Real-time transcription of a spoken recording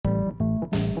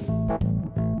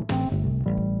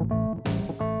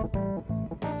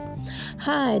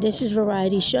Hi, this is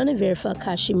Variety Chenevert for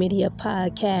AKASHI Media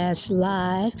Podcast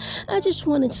Live. I just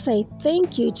want to say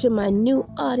thank you to my new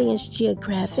audience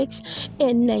geographics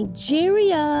in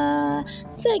Nigeria.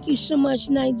 Thank you so much,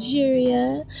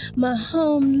 Nigeria, my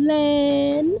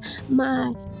homeland,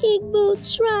 my Igbo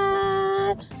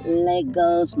tribe,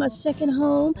 Lagos, my second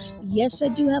home. Yes, I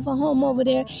do have a home over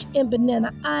there in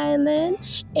Banana Island.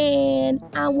 And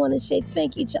I want to say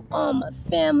thank you to all my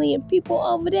family and people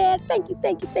over there. Thank you,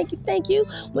 thank you, thank you, thank you.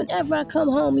 Whenever I come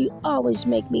home, you always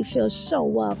make me feel so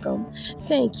welcome.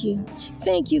 Thank you.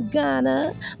 Thank you,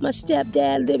 Ghana. My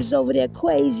stepdad lives over there,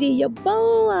 Kwesi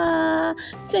Yaboa.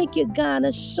 Thank you,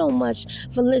 Ghana, so much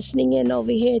for listening in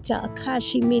over here to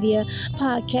AKASHI Media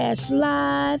Podcast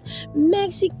Live.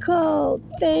 Mexico,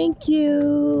 thank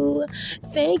you.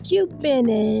 Thank you,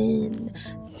 Benin.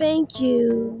 Thank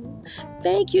you.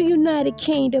 Thank you, United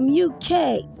Kingdom,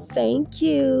 UK. Thank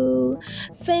you.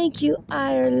 Thank you,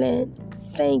 Ireland.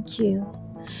 Thank you.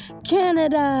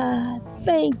 Canada,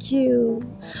 thank you.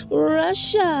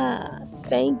 Russia,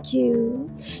 thank you.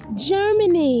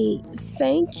 Germany,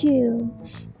 thank you.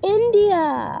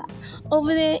 India,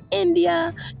 over there,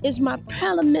 India is my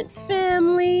Parliament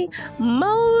family.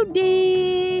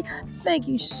 Modi, thank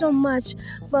you so much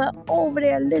for over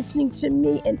there listening to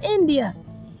me in India.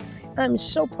 I'm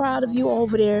so proud of you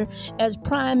over there as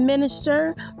Prime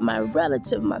Minister, my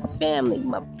relative, my family,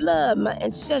 my blood, my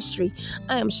ancestry.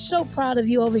 I am so proud of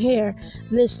you over here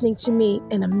listening to me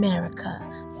in America.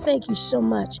 Thank you so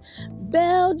much.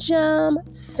 Belgium,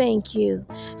 thank you.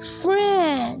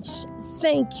 France,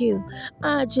 thank you.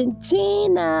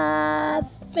 Argentina,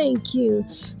 thank you.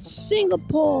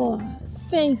 Singapore,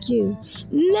 thank you.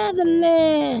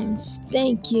 Netherlands,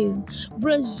 thank you.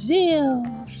 Brazil,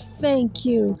 thank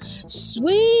you.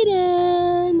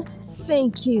 Sweden,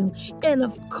 thank you. And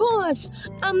of course,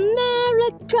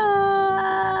 America,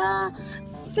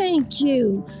 thank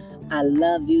you. I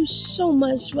love you so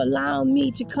much for allowing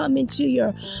me to come into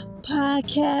your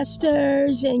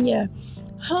podcasters and your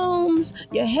homes,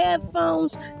 your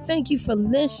headphones. Thank you for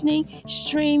listening,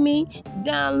 streaming,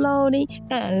 downloading,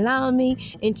 and allowing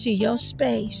me into your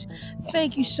space.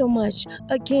 Thank you so much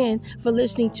again for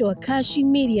listening to AKASHI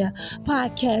Media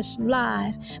Podcast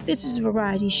Live. This is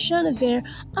Variety Chenevert,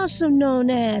 also known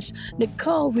as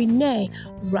Nicole Renee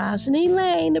Rosny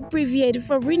Lane, abbreviated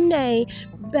for Renee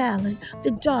Ballard,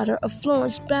 the daughter of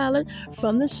Florence Ballard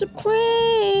from the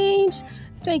Supremes.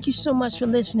 Thank you so much for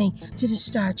listening to the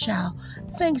Star Child.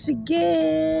 Thanks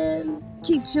again.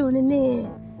 Keep tuning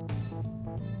in.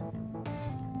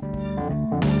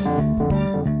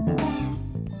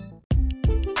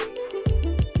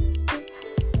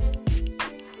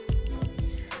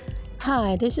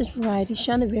 Hi, this is Variety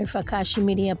Chenevert for AKASHI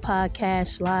Media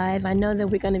Podcast Live. I know that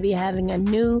we're going to be having a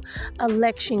new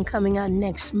election coming out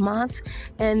next month,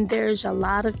 and there's a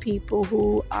lot of people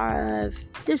who are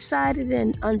decided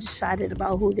and undecided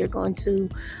about who they're going to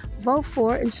vote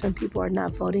for, and some people are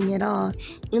not voting at all.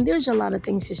 And there's a lot of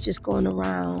things that's just going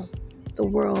around the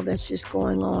world that's just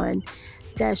going on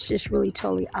that's just really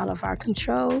totally out of our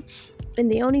control. And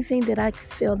the only thing that I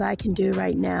feel that I can do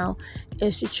right now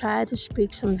is to try to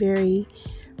speak some very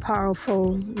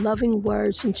powerful, loving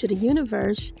words into the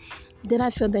universe that I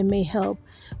feel that may help,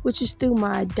 which is through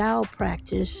my Tao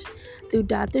practice, through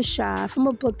Dr. Shah, from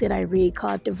a book that I read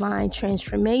called Divine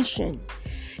Transformation.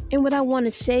 And what I want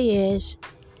to say is,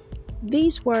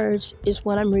 these words is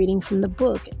what I'm reading from the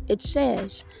book. It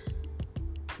says,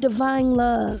 divine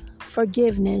love,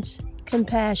 forgiveness,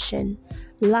 compassion,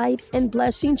 light and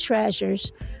blessing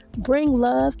treasures bring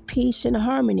love, peace, and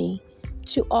harmony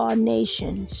to all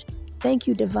nations. Thank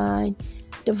you, Divine.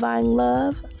 Divine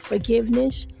love,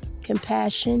 forgiveness,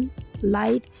 compassion,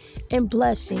 light, and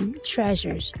blessing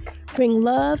treasures bring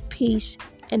love, peace,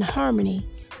 and harmony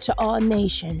to all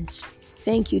nations.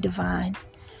 Thank you, Divine.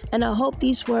 And I hope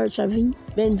these words have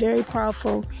been very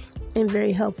powerful and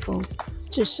very helpful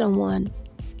to someone,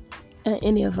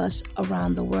 any of us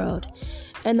around the world.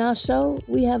 And also,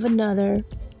 we have another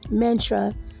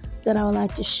mantra that I would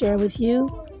like to share with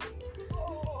you.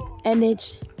 And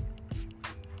it's,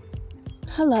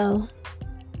 hello,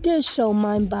 dear soul,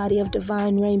 mind, body of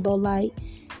divine rainbow light,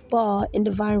 ball in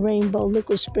divine rainbow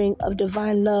liquid spring of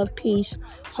divine love, peace,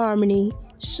 harmony,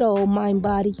 soul, mind,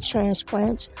 body,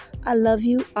 transplants. I love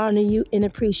you, honor you, and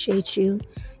appreciate you.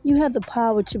 You have the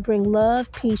power to bring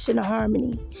love, peace, and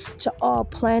harmony to all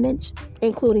planets,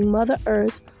 including Mother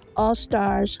Earth, all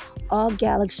stars, all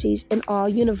galaxies, and all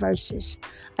universes.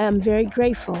 I am very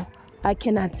grateful. I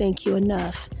cannot thank you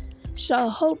enough. So I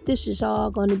hope this is all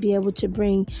going to be able to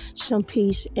bring some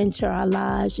peace into our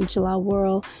lives, into our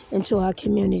world, into our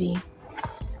community.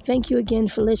 Thank you again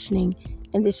for listening.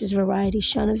 And this is Variety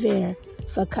Chenevert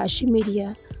for AKASHI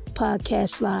Media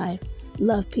Podcast Live.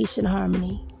 Love, peace, and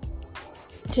harmony.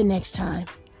 Till next time.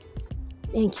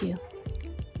 Thank you.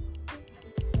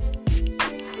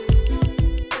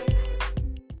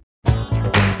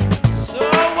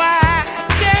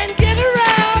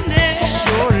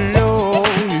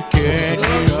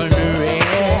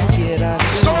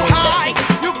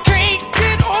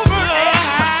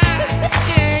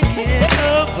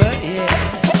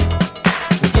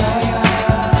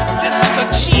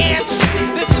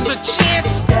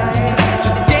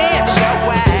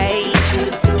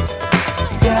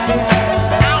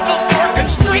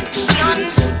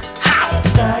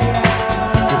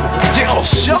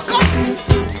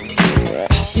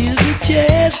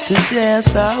 To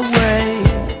dance our way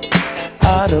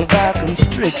out of our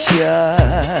constriction.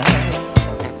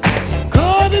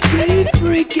 Gonna be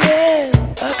freaking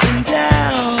up and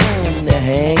down the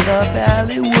hang-up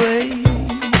alleyway.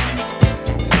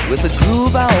 With the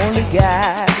groove our only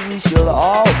guide, we shall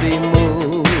all be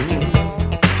moved.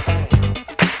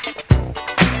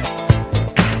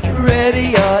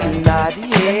 Ready or not,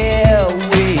 here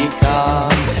we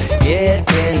come,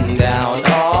 getting down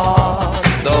on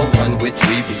the one which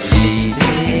we believe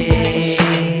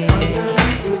in.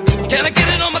 Can I get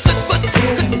it on my foot?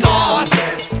 Good God.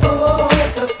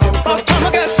 Oh, time I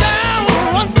get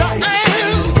down one time.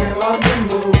 We're on the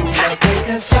move. Nothing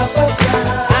can stop us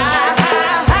now.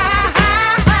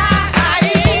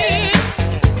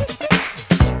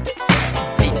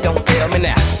 Hey, don't tell me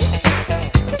now.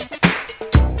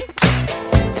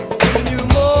 Giving you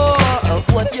more of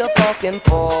what you're talking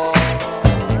for.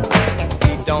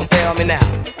 Hey, don't tell me now.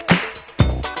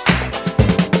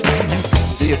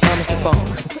 Do you promise the funk?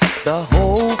 The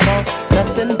whole funk,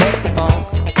 nothing but the funk.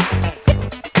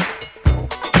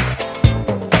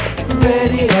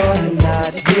 Ready or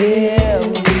not, here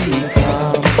we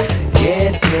come,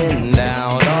 getting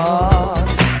down on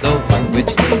the one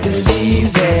which we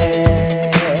believe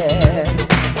in.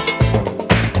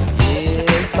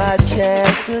 Here's my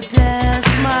chance to dance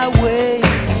my way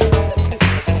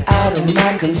out of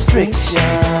my constriction.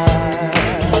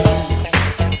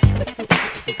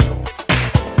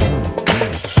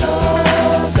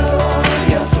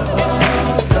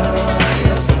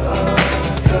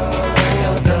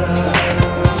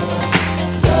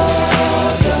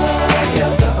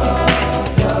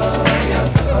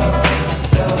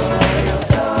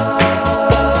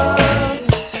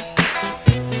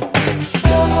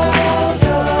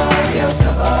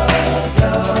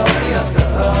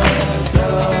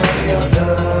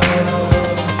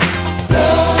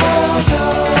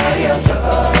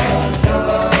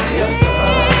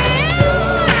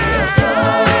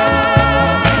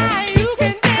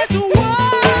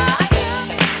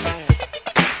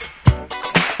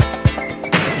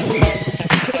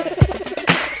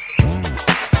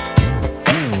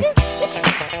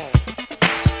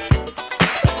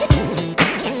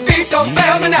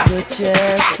 A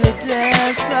chance to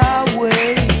dance our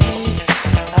way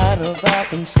out of our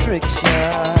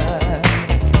constriction.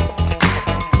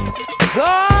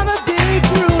 Gonna be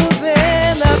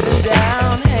grooving up and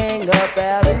down hang-up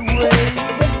alleyway.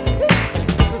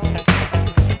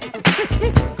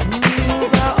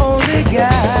 Groove our only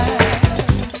guide,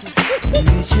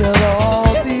 we shall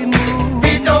all be moved.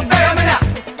 Beat don't fail me now.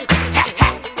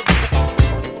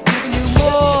 Giving you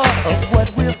more of what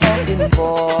we're talking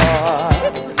for.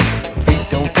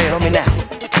 Tell me now.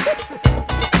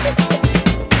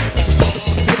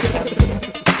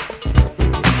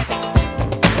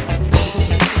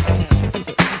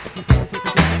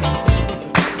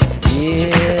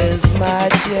 Here's my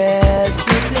chance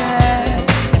to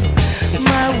dance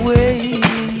my way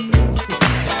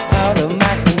out of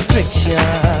my constriction.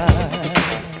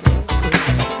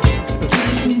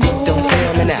 Don't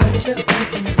tell me now.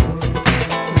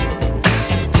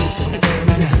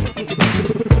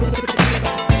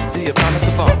 You promise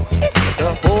the funk, the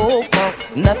whole funk,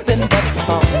 nothing but the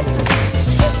funk.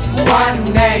 One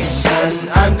nation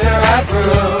under a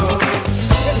groove,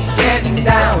 getting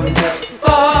down just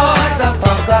for the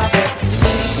funk of it.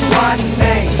 One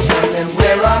nation and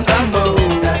we're on the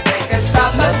move, nothing can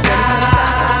stop us now.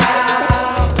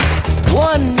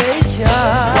 One nation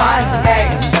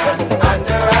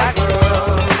under a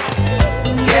groove,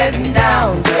 getting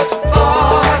down just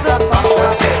for the funk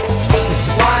of it.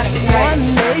 One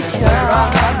nation,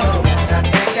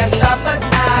 nothing can stop us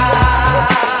now.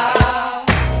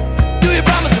 Do you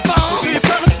promise to fall?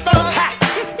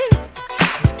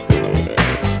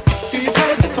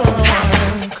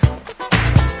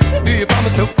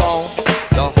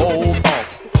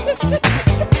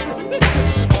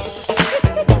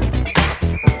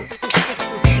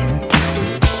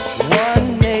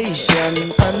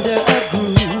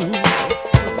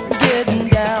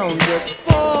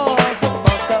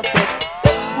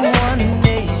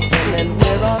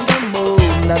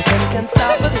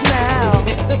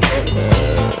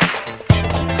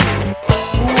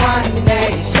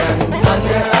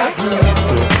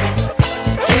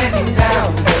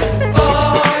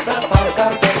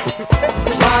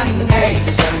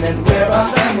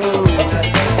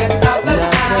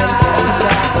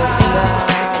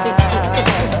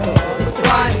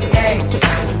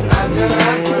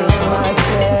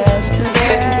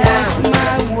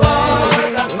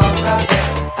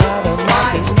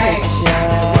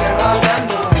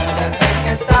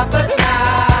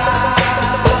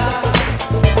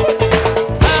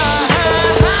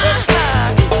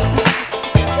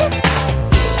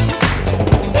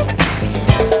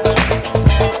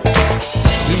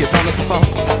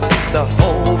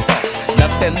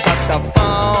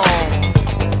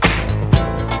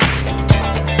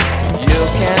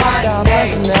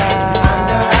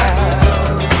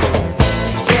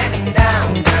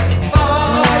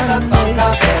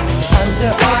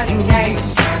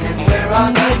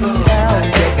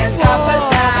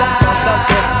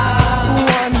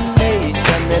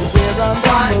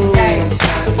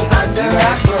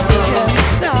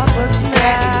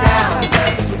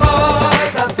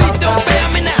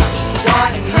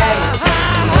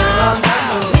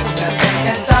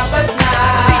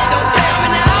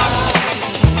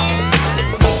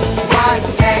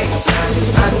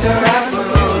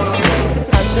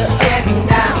 Getting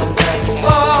down, let's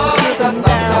walk the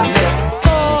bump.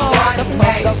 One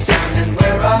nation, and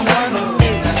we're on the move.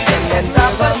 Nothing can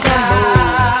stop us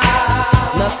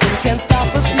now. Nothing can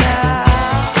stop us now.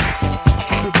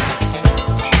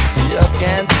 You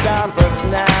can't stop us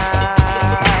now.